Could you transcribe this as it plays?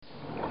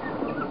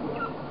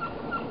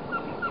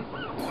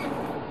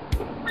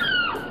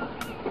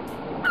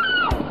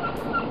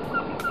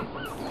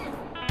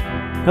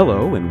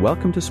Hello and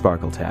welcome to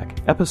Sparkletech,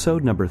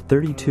 episode number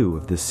 32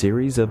 of the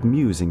series of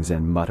musings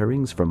and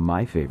mutterings from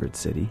my favorite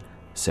city,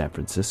 San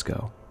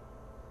Francisco.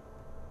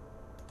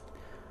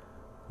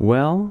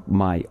 Well,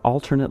 my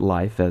alternate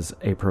life as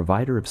a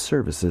provider of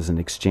services in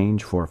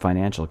exchange for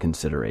financial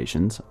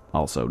considerations,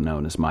 also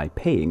known as my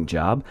paying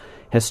job,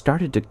 has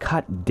started to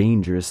cut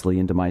dangerously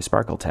into my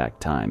Sparkletech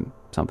time,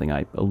 something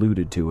I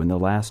alluded to in the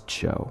last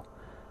show.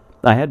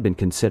 I had been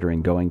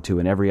considering going to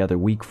an every other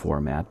week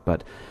format,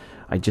 but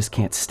I just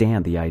can't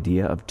stand the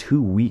idea of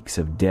 2 weeks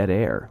of dead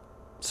air.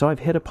 So I've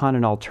hit upon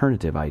an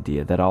alternative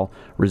idea that I'll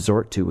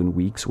resort to in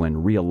weeks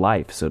when real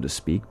life, so to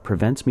speak,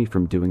 prevents me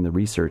from doing the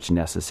research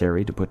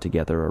necessary to put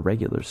together a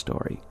regular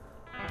story.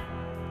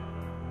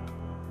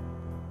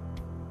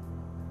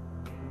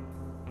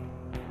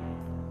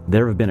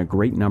 There have been a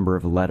great number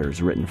of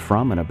letters written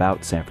from and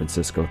about San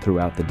Francisco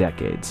throughout the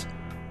decades,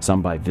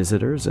 some by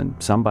visitors and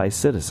some by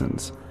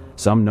citizens,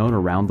 some known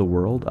around the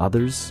world,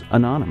 others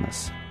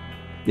anonymous.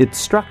 It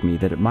struck me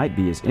that it might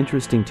be as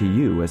interesting to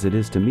you as it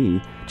is to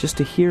me just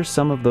to hear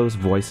some of those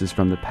voices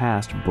from the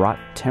past brought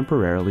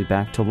temporarily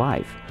back to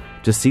life,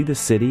 to see the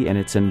city and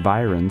its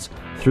environs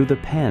through the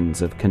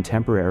pens of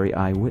contemporary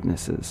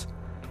eyewitnesses.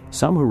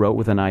 Some who wrote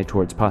with an eye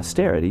towards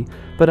posterity,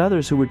 but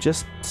others who were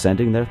just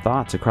sending their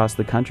thoughts across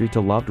the country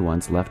to loved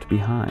ones left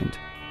behind.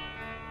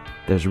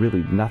 There's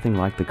really nothing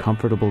like the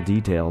comfortable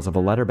details of a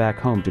letter back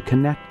home to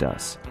connect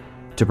us,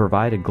 to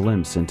provide a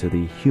glimpse into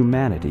the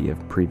humanity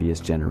of previous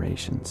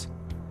generations.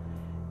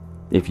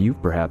 If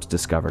you've perhaps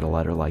discovered a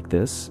letter like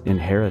this,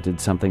 inherited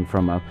something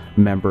from a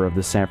member of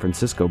the San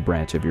Francisco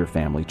branch of your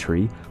family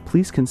tree,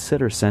 please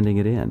consider sending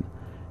it in.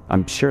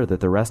 I'm sure that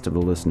the rest of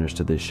the listeners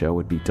to this show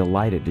would be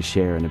delighted to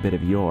share in a bit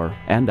of your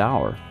and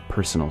our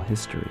personal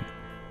history.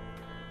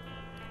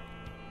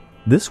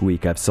 This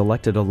week I've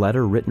selected a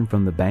letter written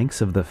from the banks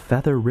of the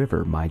Feather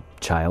River, my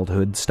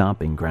childhood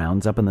stomping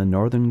grounds up in the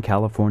Northern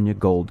California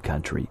gold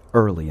country,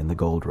 early in the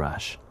gold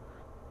rush.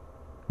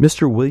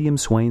 Mr. William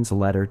Swain's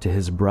letter to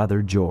his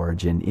brother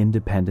George in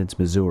Independence,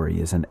 Missouri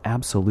is an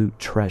absolute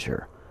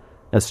treasure,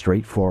 a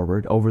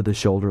straightforward,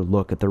 over-the-shoulder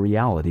look at the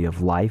reality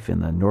of life in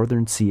the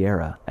Northern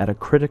Sierra at a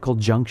critical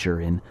juncture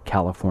in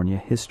California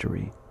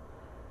history.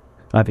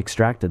 I've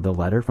extracted the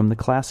letter from the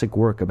classic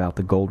work about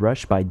the gold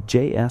rush by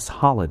J.S.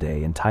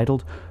 Holliday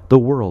entitled The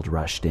World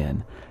Rushed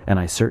In, and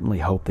I certainly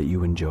hope that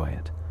you enjoy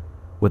it.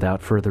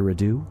 Without further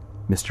ado,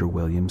 Mr.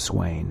 William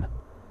Swain.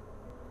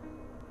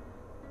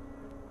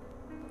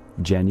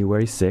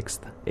 January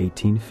 6th,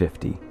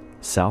 1850,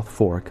 South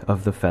Fork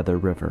of the Feather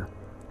River,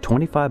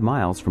 25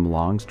 miles from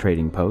Long's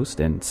trading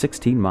post and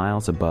 16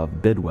 miles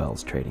above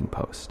Bidwell's trading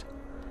post.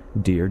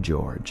 Dear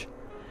George,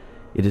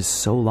 it is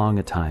so long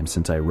a time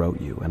since I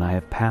wrote you, and I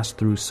have passed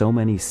through so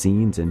many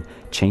scenes and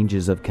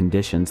changes of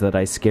conditions that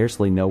I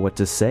scarcely know what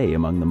to say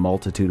among the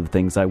multitude of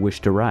things I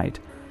wish to write.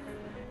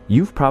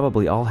 You've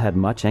probably all had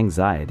much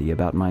anxiety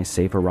about my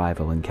safe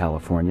arrival in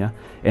California,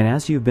 and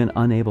as you've been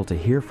unable to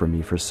hear from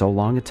me for so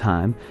long a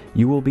time,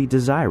 you will be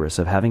desirous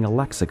of having a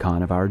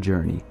lexicon of our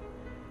journey.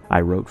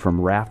 I wrote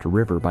from Raft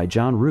River by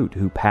John Root,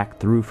 who packed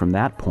through from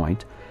that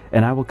point,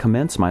 and I will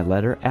commence my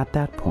letter at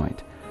that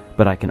point,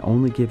 but I can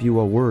only give you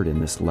a word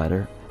in this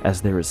letter, as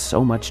there is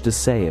so much to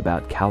say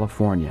about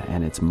California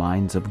and its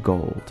mines of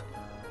gold.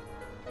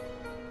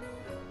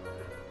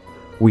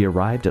 We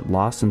arrived at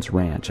Lawson's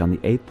Ranch on the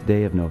 8th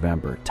day of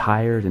November,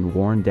 tired and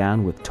worn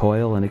down with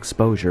toil and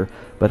exposure,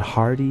 but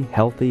hardy,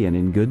 healthy, and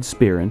in good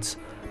spirits,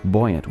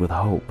 buoyant with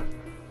hope.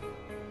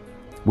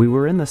 We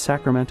were in the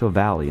Sacramento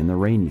Valley in the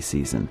rainy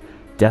season,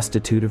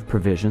 destitute of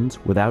provisions,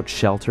 without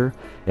shelter,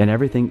 and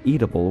everything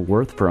eatable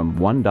worth from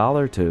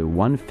 $1 to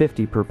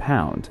 $1.50 per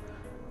pound.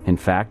 In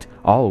fact,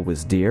 all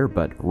was dear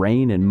but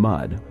rain and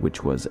mud,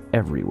 which was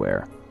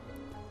everywhere.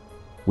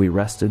 We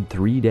rested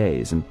 3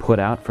 days and put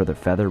out for the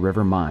Feather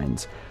River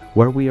mines,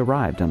 where we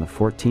arrived on the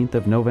 14th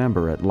of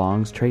November at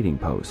Long's trading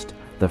post,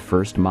 the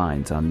first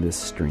mines on this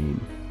stream.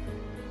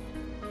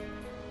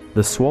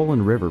 The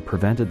swollen river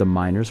prevented the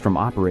miners from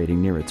operating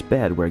near its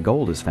bed where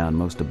gold is found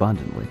most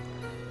abundantly.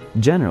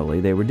 Generally,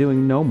 they were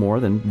doing no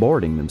more than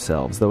boarding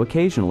themselves, though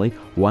occasionally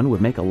one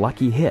would make a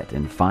lucky hit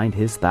and find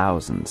his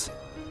thousands.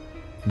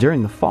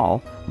 During the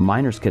fall,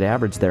 miners could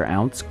average their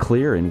ounce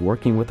clear in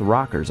working with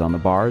rockers on the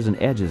bars and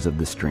edges of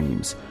the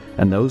streams,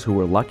 and those who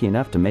were lucky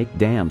enough to make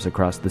dams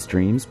across the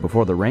streams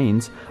before the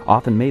rains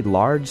often made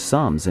large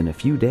sums in a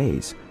few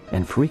days,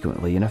 and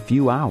frequently in a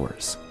few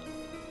hours.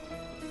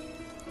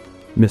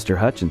 Mr.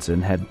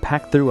 Hutchinson had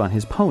packed through on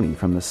his pony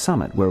from the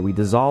summit where we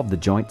dissolved the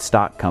joint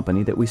stock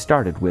company that we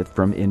started with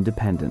from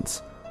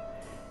Independence.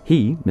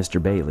 He,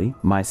 Mr. Bailey,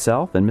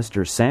 myself, and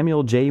Mr.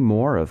 Samuel J.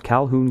 Moore of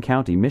Calhoun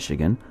County,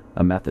 Michigan,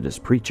 a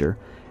Methodist preacher,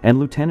 and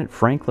Lieutenant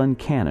Franklin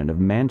Cannon of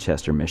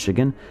Manchester,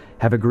 Michigan,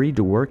 have agreed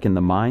to work in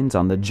the mines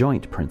on the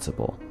joint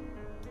principle.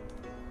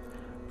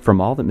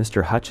 From all that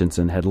Mr.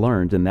 Hutchinson had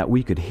learned and that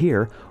we could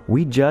hear,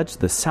 we judged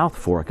the South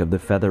Fork of the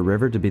Feather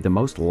River to be the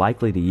most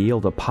likely to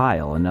yield a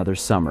pile another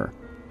summer.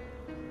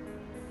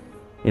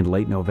 In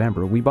late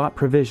November, we bought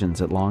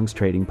provisions at Long's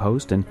trading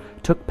post and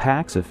took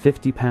packs of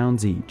 50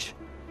 pounds each.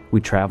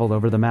 We traveled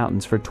over the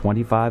mountains for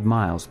 25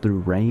 miles through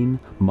rain,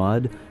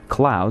 mud,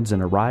 clouds,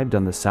 and arrived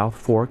on the South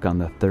Fork on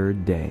the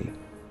third day.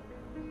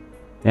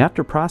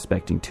 After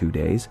prospecting 2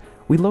 days,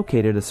 we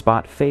located a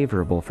spot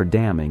favorable for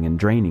damming and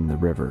draining the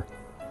river.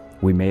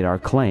 We made our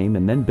claim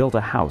and then built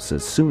a house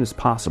as soon as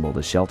possible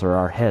to shelter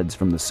our heads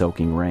from the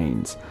soaking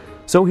rains.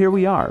 So here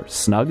we are,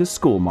 snug as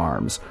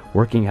schoolmarms,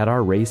 working at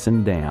our race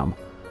and dam.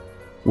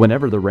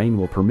 Whenever the rain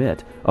will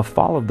permit, a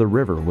fall of the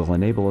river will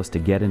enable us to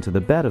get into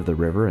the bed of the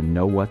river and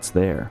know what's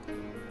there.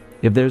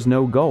 If there's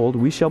no gold,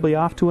 we shall be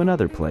off to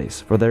another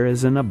place, for there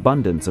is an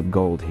abundance of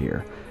gold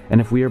here, and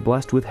if we are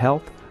blessed with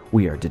health,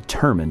 we are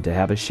determined to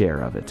have a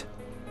share of it.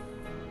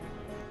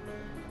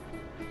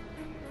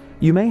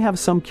 You may have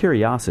some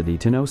curiosity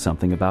to know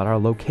something about our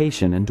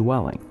location and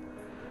dwelling.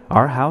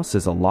 Our house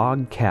is a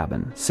log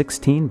cabin,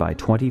 16 by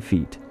 20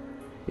 feet.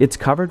 It's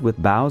covered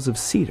with boughs of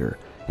cedar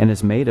and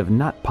is made of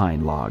nut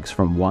pine logs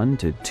from 1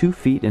 to 2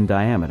 feet in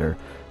diameter,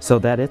 so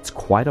that it's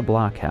quite a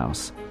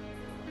blockhouse.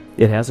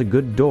 It has a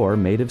good door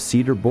made of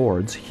cedar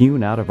boards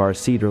hewn out of our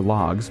cedar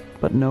logs,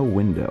 but no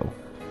window.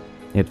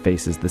 It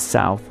faces the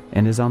south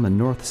and is on the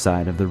north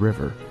side of the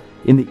river.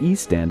 In the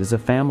east end is a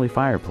family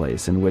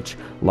fireplace in which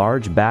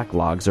large back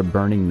logs are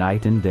burning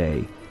night and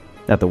day.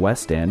 At the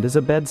west end is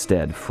a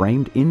bedstead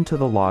framed into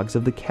the logs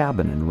of the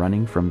cabin and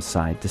running from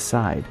side to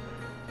side.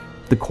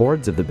 The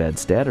cords of the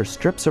bedstead are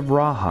strips of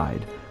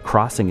rawhide,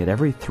 crossing at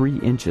every 3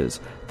 inches,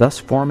 thus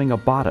forming a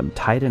bottom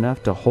tight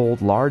enough to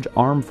hold large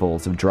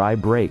armfuls of dry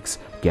brakes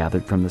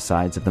gathered from the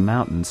sides of the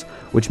mountains,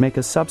 which make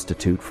a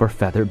substitute for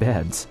feather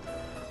beds.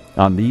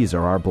 On these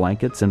are our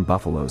blankets and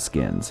buffalo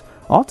skins.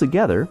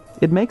 Altogether,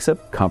 it makes a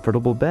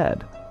comfortable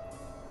bed.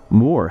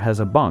 Moore has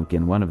a bunk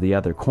in one of the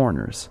other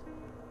corners.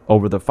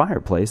 Over the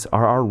fireplace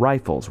are our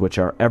rifles, which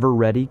are ever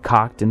ready,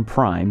 cocked and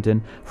primed,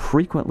 and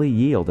frequently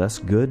yield us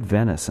good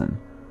venison.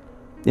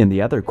 In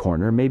the other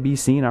corner may be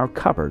seen our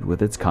cupboard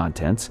with its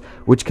contents,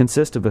 which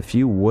consist of a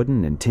few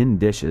wooden and tin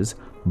dishes,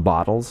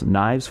 bottles,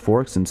 knives,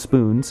 forks, and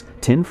spoons,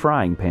 tin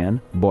frying pan,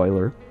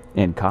 boiler,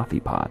 and coffee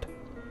pot.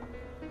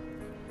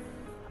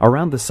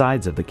 Around the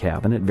sides of the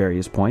cabin at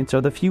various points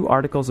are the few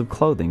articles of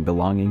clothing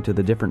belonging to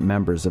the different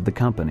members of the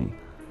company.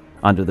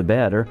 Under the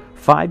bed are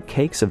 5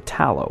 cakes of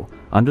tallow.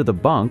 Under the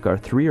bunk are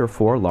 3 or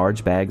 4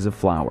 large bags of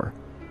flour.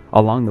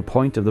 Along the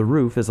point of the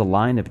roof is a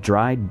line of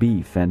dried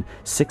beef and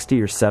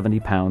 60 or 70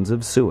 pounds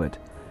of suet.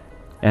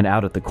 And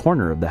out at the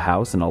corner of the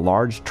house in a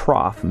large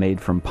trough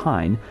made from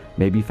pine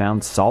may be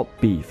found salt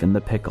beef in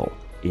the pickle,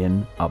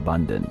 in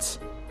abundance.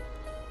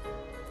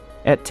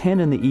 At 10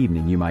 in the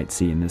evening you might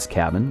see in this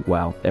cabin,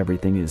 while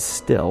everything is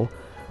still,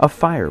 a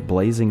fire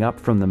blazing up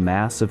from the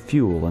mass of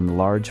fuel in the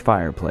large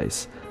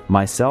fireplace,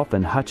 myself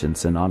and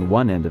Hutchinson on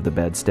one end of the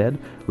bedstead,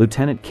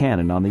 Lieutenant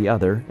Cannon on the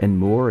other, and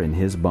Moore in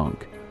his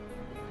bunk.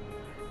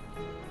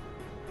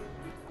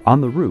 On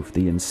the roof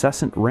the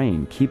incessant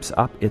rain keeps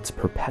up its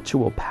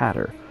perpetual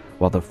patter,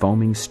 while the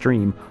foaming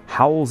stream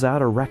howls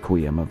out a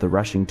requiem of the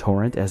rushing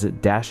torrent as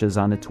it dashes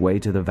on its way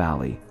to the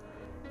valley.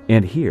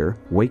 And here,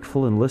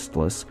 wakeful and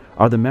listless,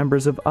 are the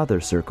members of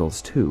other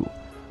circles too,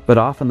 but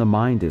often the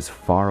mind is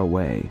far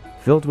away,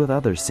 filled with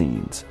other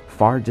scenes,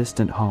 far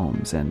distant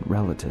homes and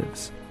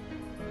relatives.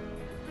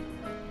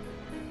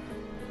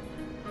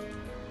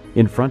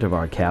 In front of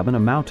our cabin, a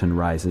mountain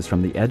rises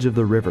from the edge of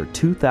the river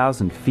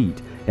 2,000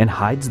 feet and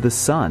hides the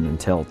sun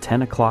until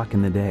 10 o'clock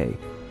in the day.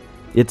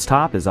 Its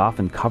top is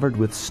often covered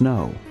with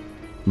snow.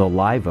 The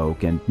live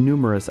oak and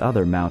numerous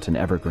other mountain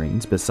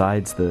evergreens,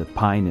 besides the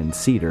pine and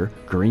cedar,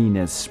 green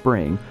as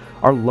spring,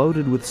 are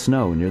loaded with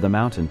snow near the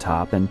mountain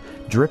top and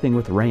dripping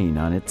with rain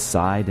on its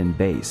side and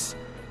base.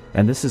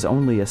 And this is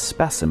only a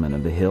specimen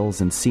of the hills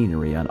and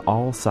scenery on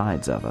all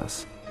sides of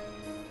us.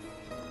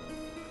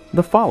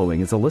 The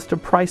following is a list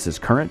of prices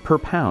current per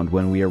pound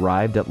when we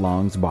arrived at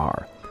Long's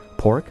Bar.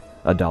 Pork,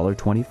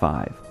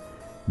 $1.25.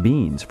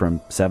 Beans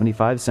from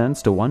 75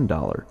 cents to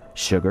 $1.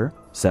 Sugar,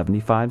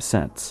 75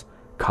 cents.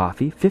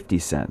 Coffee, 50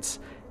 cents.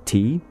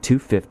 Tea,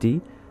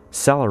 $2.50.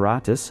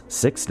 Saleratus,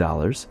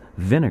 $6.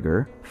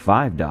 Vinegar,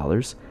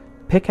 $5.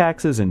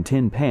 Pickaxes and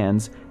tin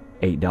pans,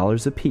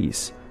 $8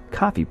 apiece.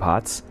 Coffee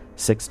pots,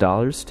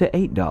 $6 to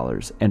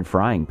 $8. And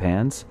frying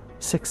pans,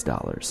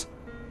 $6.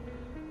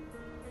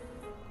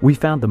 We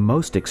found the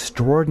most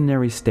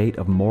extraordinary state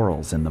of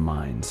morals in the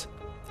mines.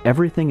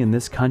 Everything in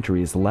this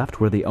country is left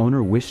where the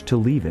owner wished to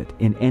leave it,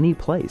 in any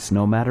place,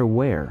 no matter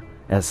where,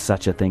 as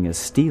such a thing as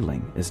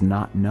stealing is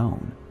not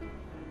known.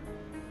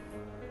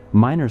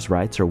 Miners'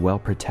 rights are well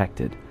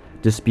protected.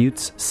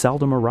 Disputes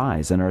seldom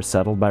arise and are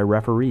settled by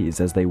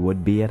referees as they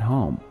would be at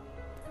home.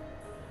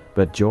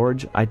 But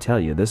George, I tell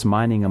you, this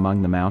mining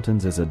among the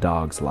mountains is a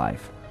dog's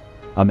life.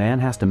 A man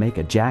has to make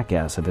a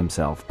jackass of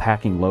himself,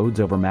 packing loads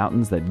over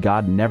mountains that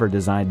God never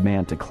designed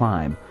man to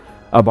climb,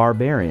 a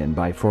barbarian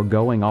by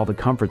foregoing all the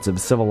comforts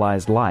of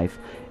civilized life,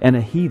 and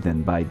a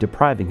heathen by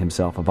depriving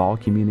himself of all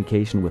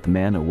communication with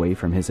men away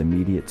from his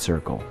immediate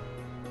circle.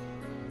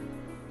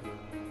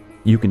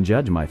 You can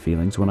judge my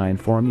feelings when I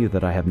inform you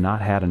that I have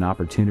not had an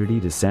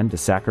opportunity to send to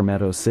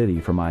Sacramento City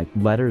for my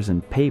letters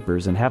and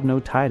papers and have no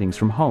tidings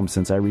from home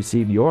since I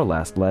received your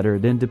last letter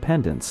at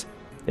Independence,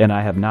 and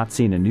I have not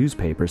seen a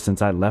newspaper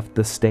since I left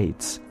the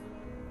States.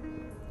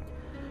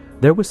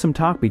 There was some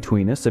talk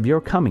between us of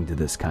your coming to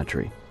this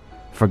country.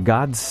 For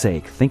God's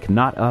sake, think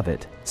not of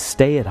it.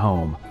 Stay at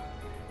home.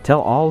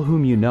 Tell all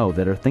whom you know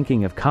that are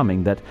thinking of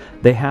coming that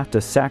they have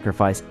to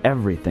sacrifice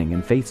everything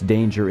and face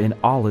danger in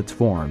all its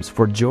forms.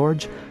 For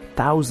George,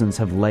 thousands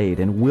have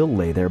laid and will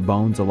lay their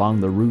bones along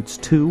the routes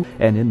to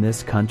and in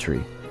this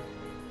country.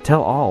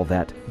 Tell all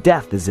that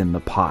death is in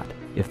the pot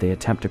if they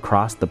attempt to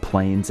cross the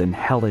plains and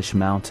hellish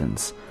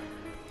mountains.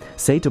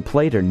 Say to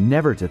Plater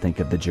never to think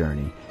of the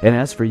journey, and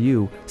as for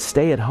you,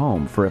 stay at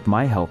home, for if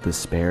my health is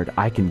spared,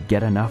 I can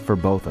get enough for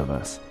both of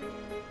us.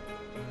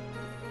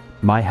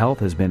 My health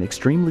has been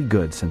extremely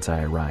good since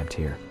I arrived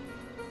here.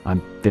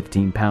 I'm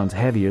 15 pounds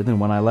heavier than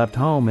when I left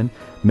home and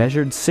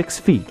measured 6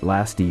 feet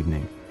last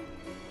evening.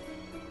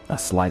 A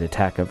slight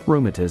attack of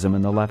rheumatism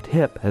in the left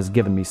hip has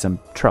given me some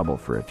trouble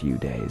for a few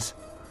days.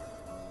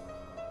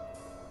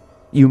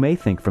 You may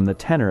think from the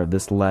tenor of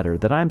this letter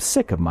that I am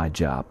sick of my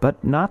job,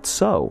 but not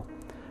so.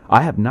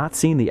 I have not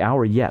seen the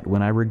hour yet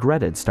when I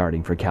regretted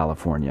starting for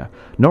California,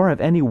 nor have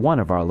any one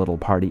of our little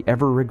party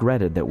ever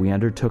regretted that we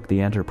undertook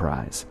the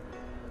enterprise.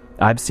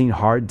 I've seen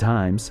hard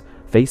times,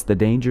 faced the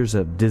dangers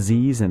of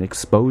disease and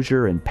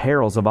exposure and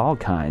perils of all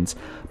kinds,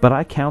 but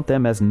I count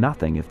them as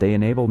nothing if they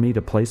enable me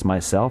to place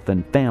myself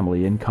and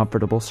family in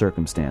comfortable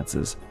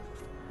circumstances.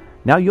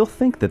 Now you'll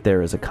think that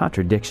there is a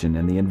contradiction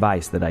in the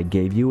advice that I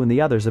gave you and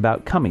the others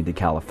about coming to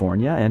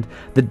California and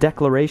the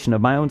declaration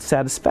of my own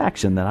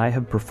satisfaction that I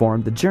have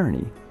performed the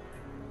journey.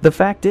 The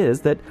fact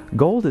is that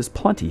gold is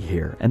plenty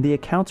here, and the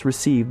accounts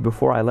received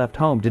before I left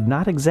home did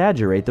not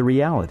exaggerate the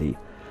reality.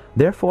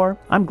 Therefore,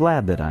 I'm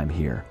glad that I'm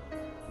here.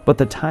 But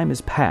the time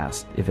is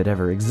past, if it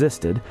ever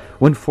existed,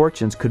 when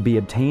fortunes could be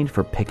obtained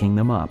for picking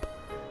them up.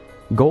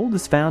 Gold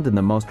is found in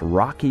the most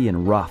rocky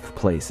and rough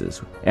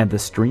places, and the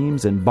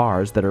streams and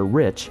bars that are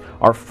rich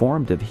are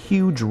formed of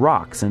huge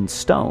rocks and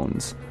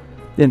stones.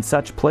 In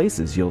such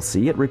places, you'll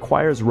see, it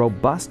requires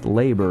robust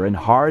labor and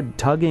hard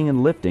tugging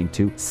and lifting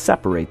to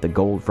separate the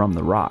gold from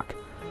the rock.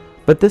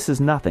 But this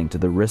is nothing to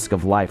the risk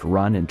of life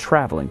run in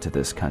traveling to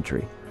this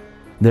country.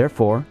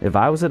 Therefore, if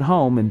I was at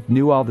home and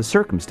knew all the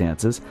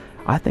circumstances,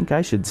 I think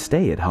I should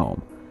stay at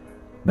home.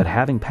 But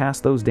having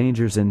passed those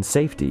dangers in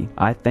safety,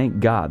 I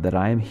thank God that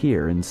I am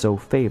here in so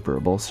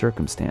favorable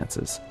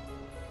circumstances.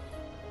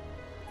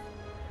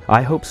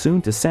 I hope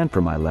soon to send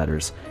for my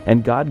letters,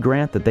 and God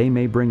grant that they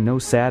may bring no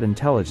sad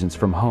intelligence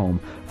from home,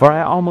 for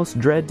I almost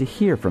dread to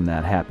hear from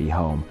that happy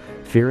home,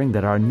 fearing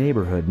that our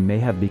neighborhood may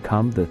have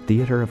become the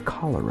theater of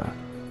cholera.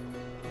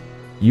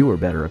 You are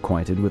better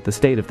acquainted with the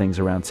state of things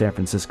around San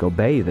Francisco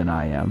Bay than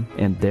I am,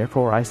 and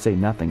therefore I say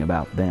nothing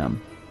about them.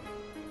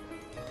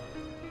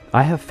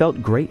 I have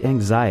felt great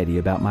anxiety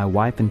about my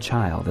wife and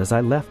child, as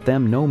I left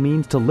them no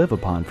means to live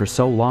upon for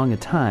so long a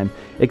time,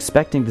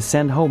 expecting to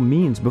send home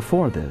means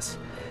before this,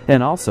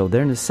 and also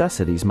their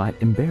necessities might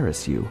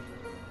embarrass you.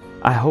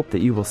 I hope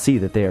that you will see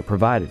that they are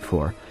provided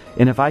for,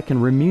 and if I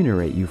can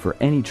remunerate you for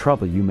any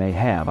trouble you may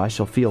have, I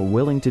shall feel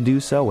willing to do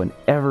so and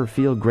ever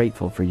feel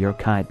grateful for your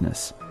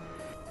kindness.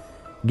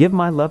 Give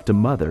my love to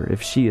Mother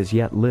if she is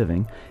yet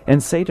living,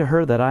 and say to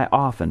her that I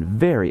often,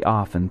 very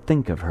often,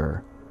 think of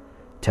her.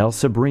 Tell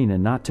Sabrina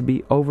not to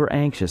be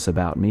over-anxious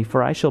about me,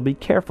 for I shall be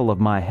careful of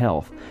my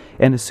health,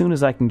 and as soon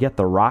as I can get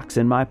the rocks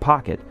in my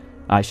pocket,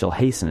 I shall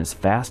hasten as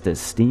fast as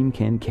steam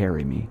can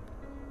carry me.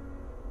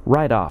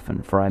 Write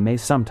often, for I may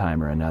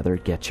sometime or another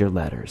get your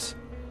letters.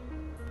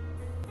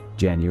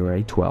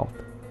 January 12th.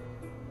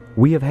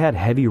 We have had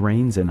heavy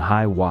rains and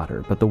high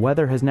water, but the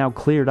weather has now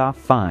cleared off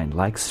fine,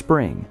 like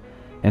spring.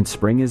 And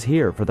spring is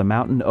here, for the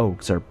mountain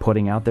oaks are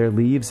putting out their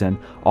leaves, and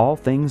all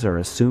things are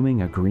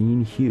assuming a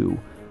green hue.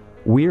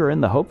 We are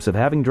in the hopes of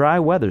having dry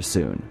weather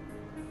soon.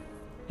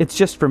 It's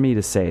just for me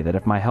to say that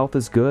if my health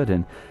is good,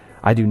 and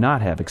I do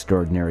not have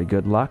extraordinary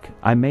good luck,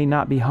 I may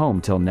not be home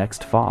till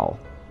next fall.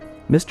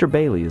 Mr.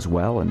 Bailey is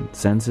well and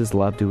sends his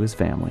love to his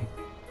family.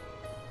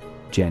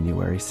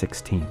 January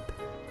 16th.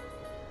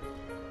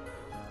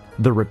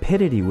 The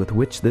rapidity with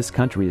which this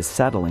country is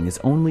settling is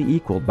only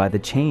equaled by the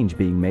change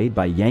being made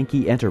by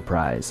Yankee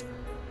enterprise.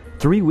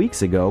 3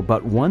 weeks ago,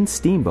 but one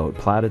steamboat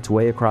plowed its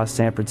way across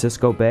San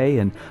Francisco Bay,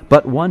 and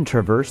but one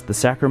traversed the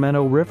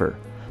Sacramento River.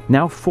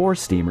 Now 4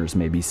 steamers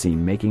may be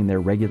seen making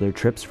their regular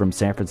trips from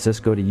San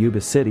Francisco to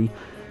Yuba City,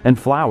 and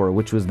flour,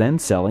 which was then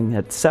selling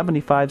at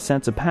 75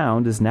 cents a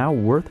pound, is now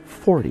worth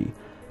 40,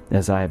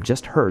 as I have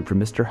just heard from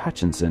Mr.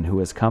 Hutchinson, who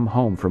has come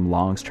home from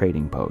Long's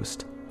trading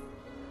post.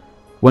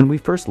 When we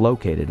first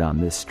located on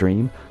this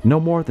stream, no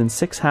more than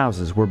 6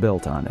 houses were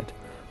built on it.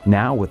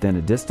 Now, within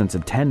a distance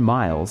of 10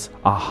 miles,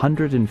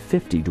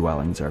 150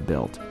 dwellings are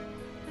built.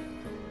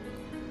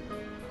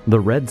 The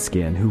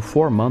redskin who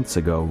 4 months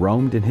ago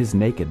roamed in his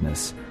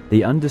nakedness,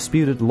 the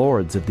undisputed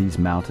lords of these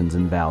mountains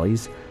and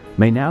valleys,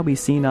 may now be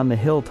seen on the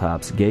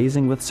hilltops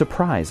gazing with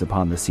surprise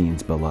upon the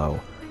scenes below.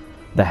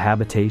 The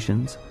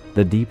habitations,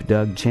 the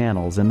deep-dug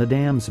channels and the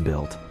dams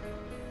built.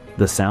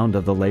 The sound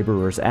of the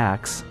laborer's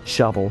axe,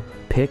 shovel,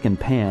 pick, and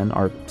pan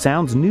are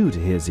sounds new to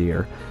his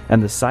ear,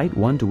 and the sight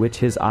one to which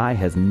his eye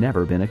has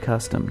never been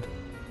accustomed.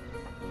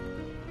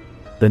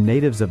 The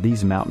natives of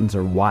these mountains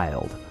are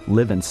wild,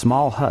 live in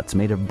small huts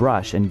made of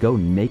brush, and go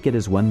naked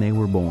as when they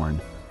were born.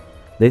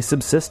 They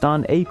subsist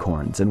on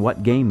acorns and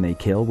what game they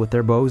kill with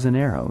their bows and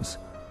arrows.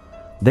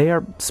 They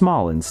are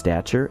small in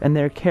stature, and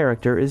their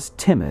character is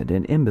timid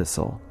and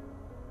imbecile.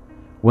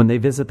 When they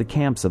visit the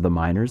camps of the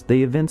miners,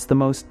 they evince the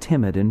most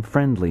timid and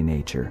friendly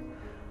nature.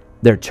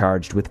 They're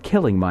charged with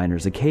killing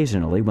miners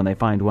occasionally when they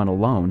find one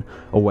alone,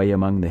 away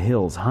among the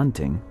hills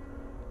hunting.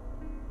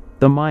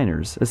 The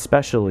miners,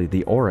 especially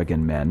the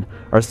Oregon men,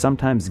 are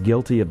sometimes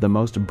guilty of the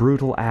most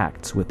brutal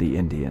acts with the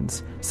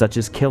Indians, such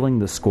as killing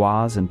the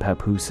squaws and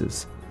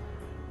papooses.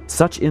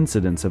 Such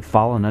incidents have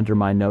fallen under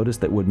my notice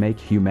that would make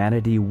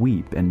humanity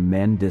weep and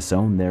men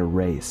disown their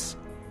race.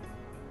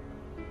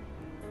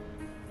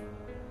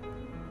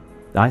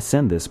 I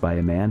send this by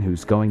a man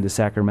who's going to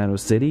Sacramento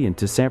City and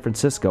to San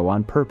Francisco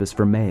on purpose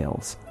for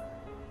mails.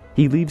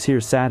 He leaves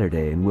here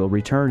Saturday and will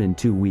return in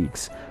 2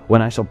 weeks,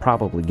 when I shall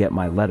probably get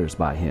my letters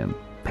by him,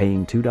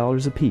 paying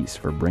 $2 apiece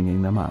for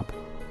bringing them up.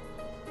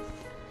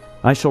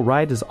 I shall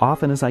write as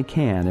often as I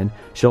can, and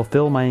shall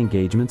fill my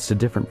engagements to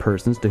different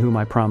persons to whom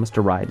I promise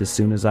to write as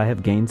soon as I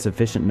have gained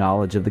sufficient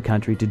knowledge of the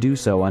country to do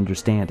so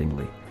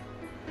understandingly.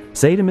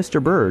 Say to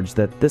Mr. Burge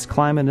that this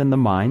climate in the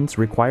mines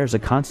requires a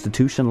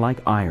constitution like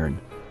iron.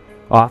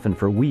 Often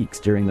for weeks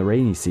during the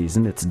rainy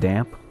season it's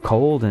damp,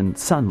 cold, and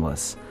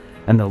sunless,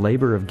 and the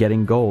labor of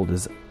getting gold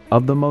is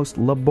of the most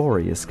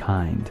laborious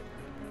kind.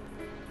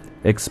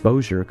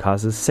 Exposure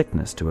causes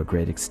sickness to a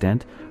great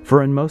extent,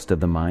 for in most of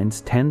the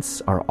mines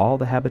tents are all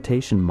the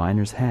habitation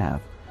miners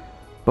have.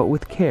 But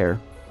with care,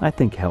 I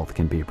think health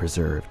can be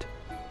preserved.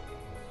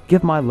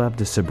 Give my love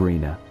to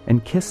Sabrina,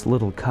 and kiss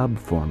little Cub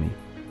for me.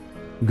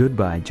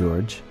 Goodbye,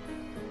 George.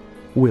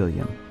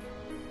 William.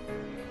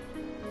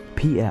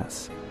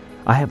 P.S.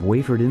 I have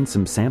wafered in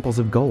some samples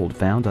of gold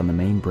found on the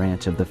main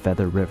branch of the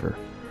Feather River.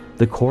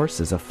 The coarse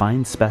is a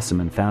fine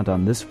specimen found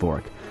on this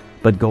fork,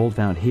 but gold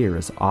found here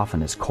is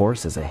often as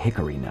coarse as a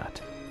hickory nut.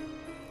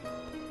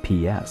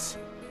 P.S.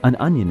 An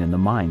onion in the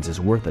mines is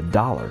worth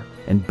 $1,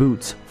 and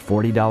boots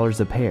 $40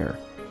 a pair.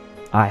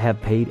 I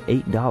have paid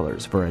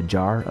 $8 for a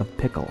jar of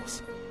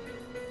pickles.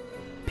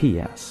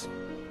 P.S.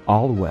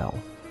 All well,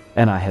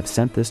 and I have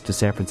sent this to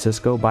San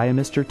Francisco by a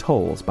Mr.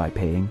 Tolles by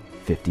paying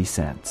 50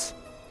 cents.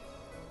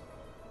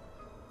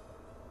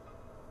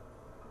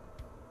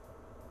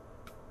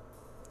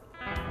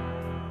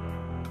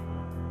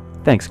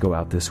 Thanks go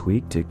out this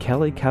week to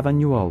Kelly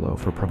Cavagnuolo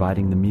for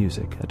providing the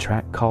music, a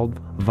track called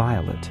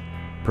Violet,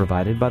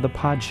 provided by the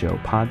Podshow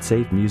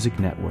PodSafe Music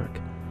Network.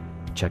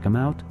 Check them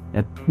out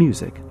at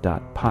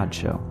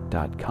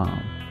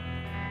music.podshow.com.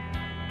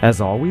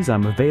 As always,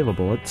 I'm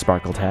available at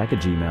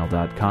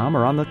sparkletack@gmail.com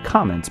or on the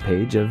comments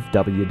page of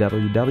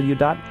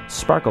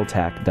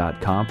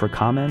www.sparkletack.com for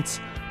comments,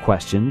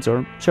 questions,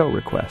 or show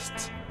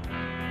requests.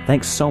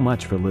 Thanks so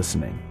much for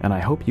listening, and I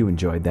hope you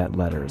enjoyed that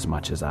letter as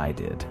much as I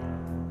did.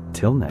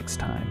 Till next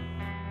time.